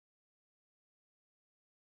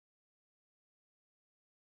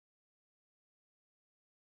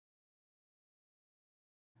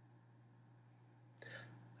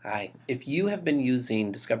Hi. If you have been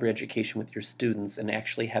using Discovery Education with your students and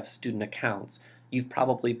actually have student accounts, you've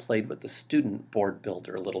probably played with the Student Board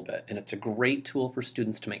Builder a little bit, and it's a great tool for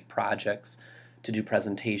students to make projects, to do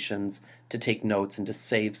presentations, to take notes, and to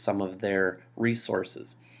save some of their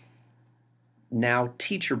resources. Now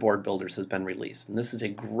Teacher Board Builders has been released, and this is a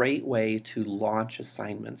great way to launch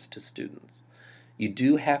assignments to students. You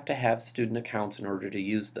do have to have student accounts in order to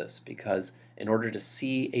use this, because in order to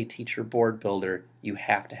see a Teacher Board Builder, you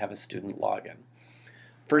have to have a student login.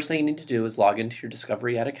 First thing you need to do is log into your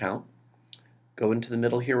Discovery Ed account. Go into the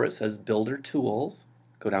middle here where it says Builder Tools.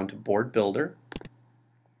 Go down to Board Builder.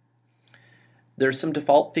 There's some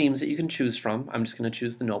default themes that you can choose from. I'm just going to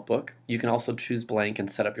choose the notebook. You can also choose blank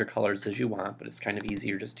and set up your colors as you want, but it's kind of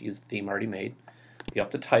easier just to use the theme already made. You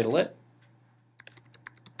have to title it.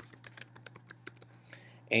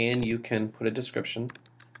 And you can put a description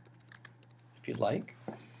if you'd like.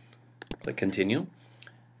 Click Continue.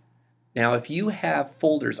 Now if you have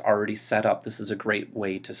folders already set up, this is a great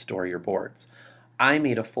way to store your boards. I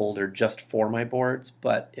made a folder just for my boards,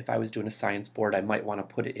 but if I was doing a science board, I might want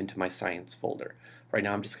to put it into my science folder. Right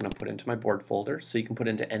now I'm just going to put it into my board folder, so you can put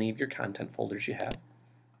it into any of your content folders you have.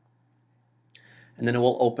 And then it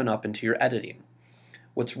will open up into your editing.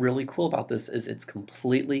 What's really cool about this is it's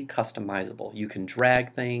completely customizable. You can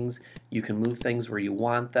drag things, you can move things where you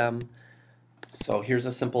want them. So here's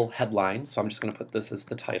a simple headline, so I'm just going to put this as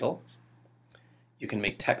the title. You can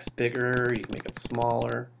make text bigger, you can make it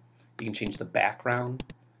smaller, you can change the background,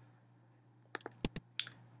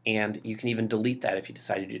 and you can even delete that if you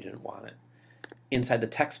decided you didn't want it. Inside the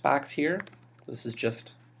text box here, this is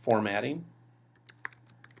just formatting.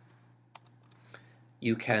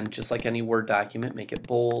 You can, just like any Word document, make it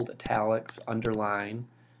bold, italics, underline,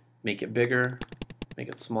 make it bigger, make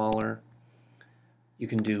it smaller. You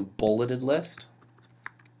can do bulleted list.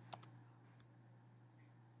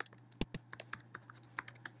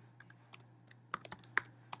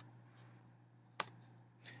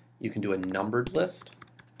 You can do a numbered list.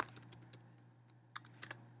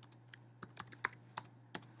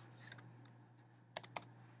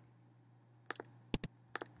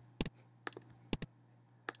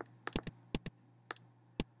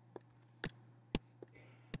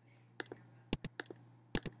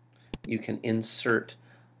 You can insert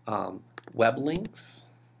web links.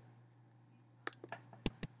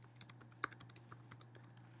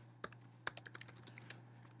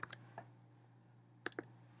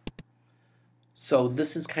 So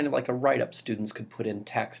this is kind of like a write-up. Students could put in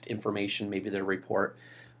text information, maybe their report.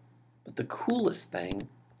 But the coolest thing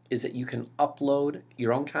is that you can upload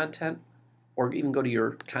your own content, or even go to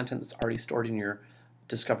your content that's already stored in your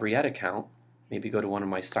Discovery Ed account. Maybe go to one of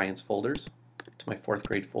my science folders, to my 4th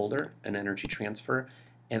grade folder, an energy transfer,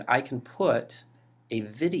 and I can put a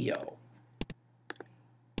video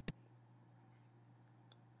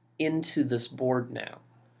into this board now.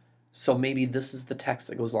 So maybe this is the text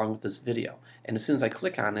that goes along with this video, and as soon as I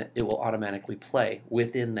click on it, it will automatically play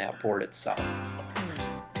within that board itself.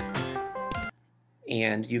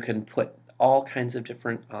 And you can put all kinds of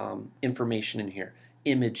different information in here,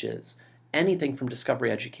 images, anything from Discovery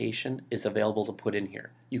Education is available to put in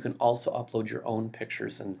here. You can also upload your own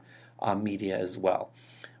pictures and media as well.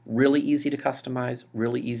 Really easy to customize,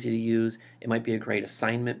 really easy to use. It might be a great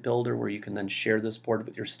assignment builder where you can then share this board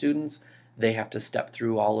with your students. They have to step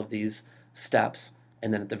through all of these steps,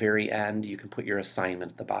 and then at the very end you can put your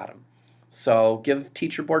assignment at the bottom. So give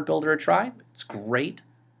Teacher Board Builder a try. It's great.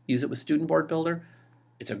 Use it with Student Board Builder.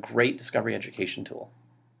 It's a great Discovery Education tool.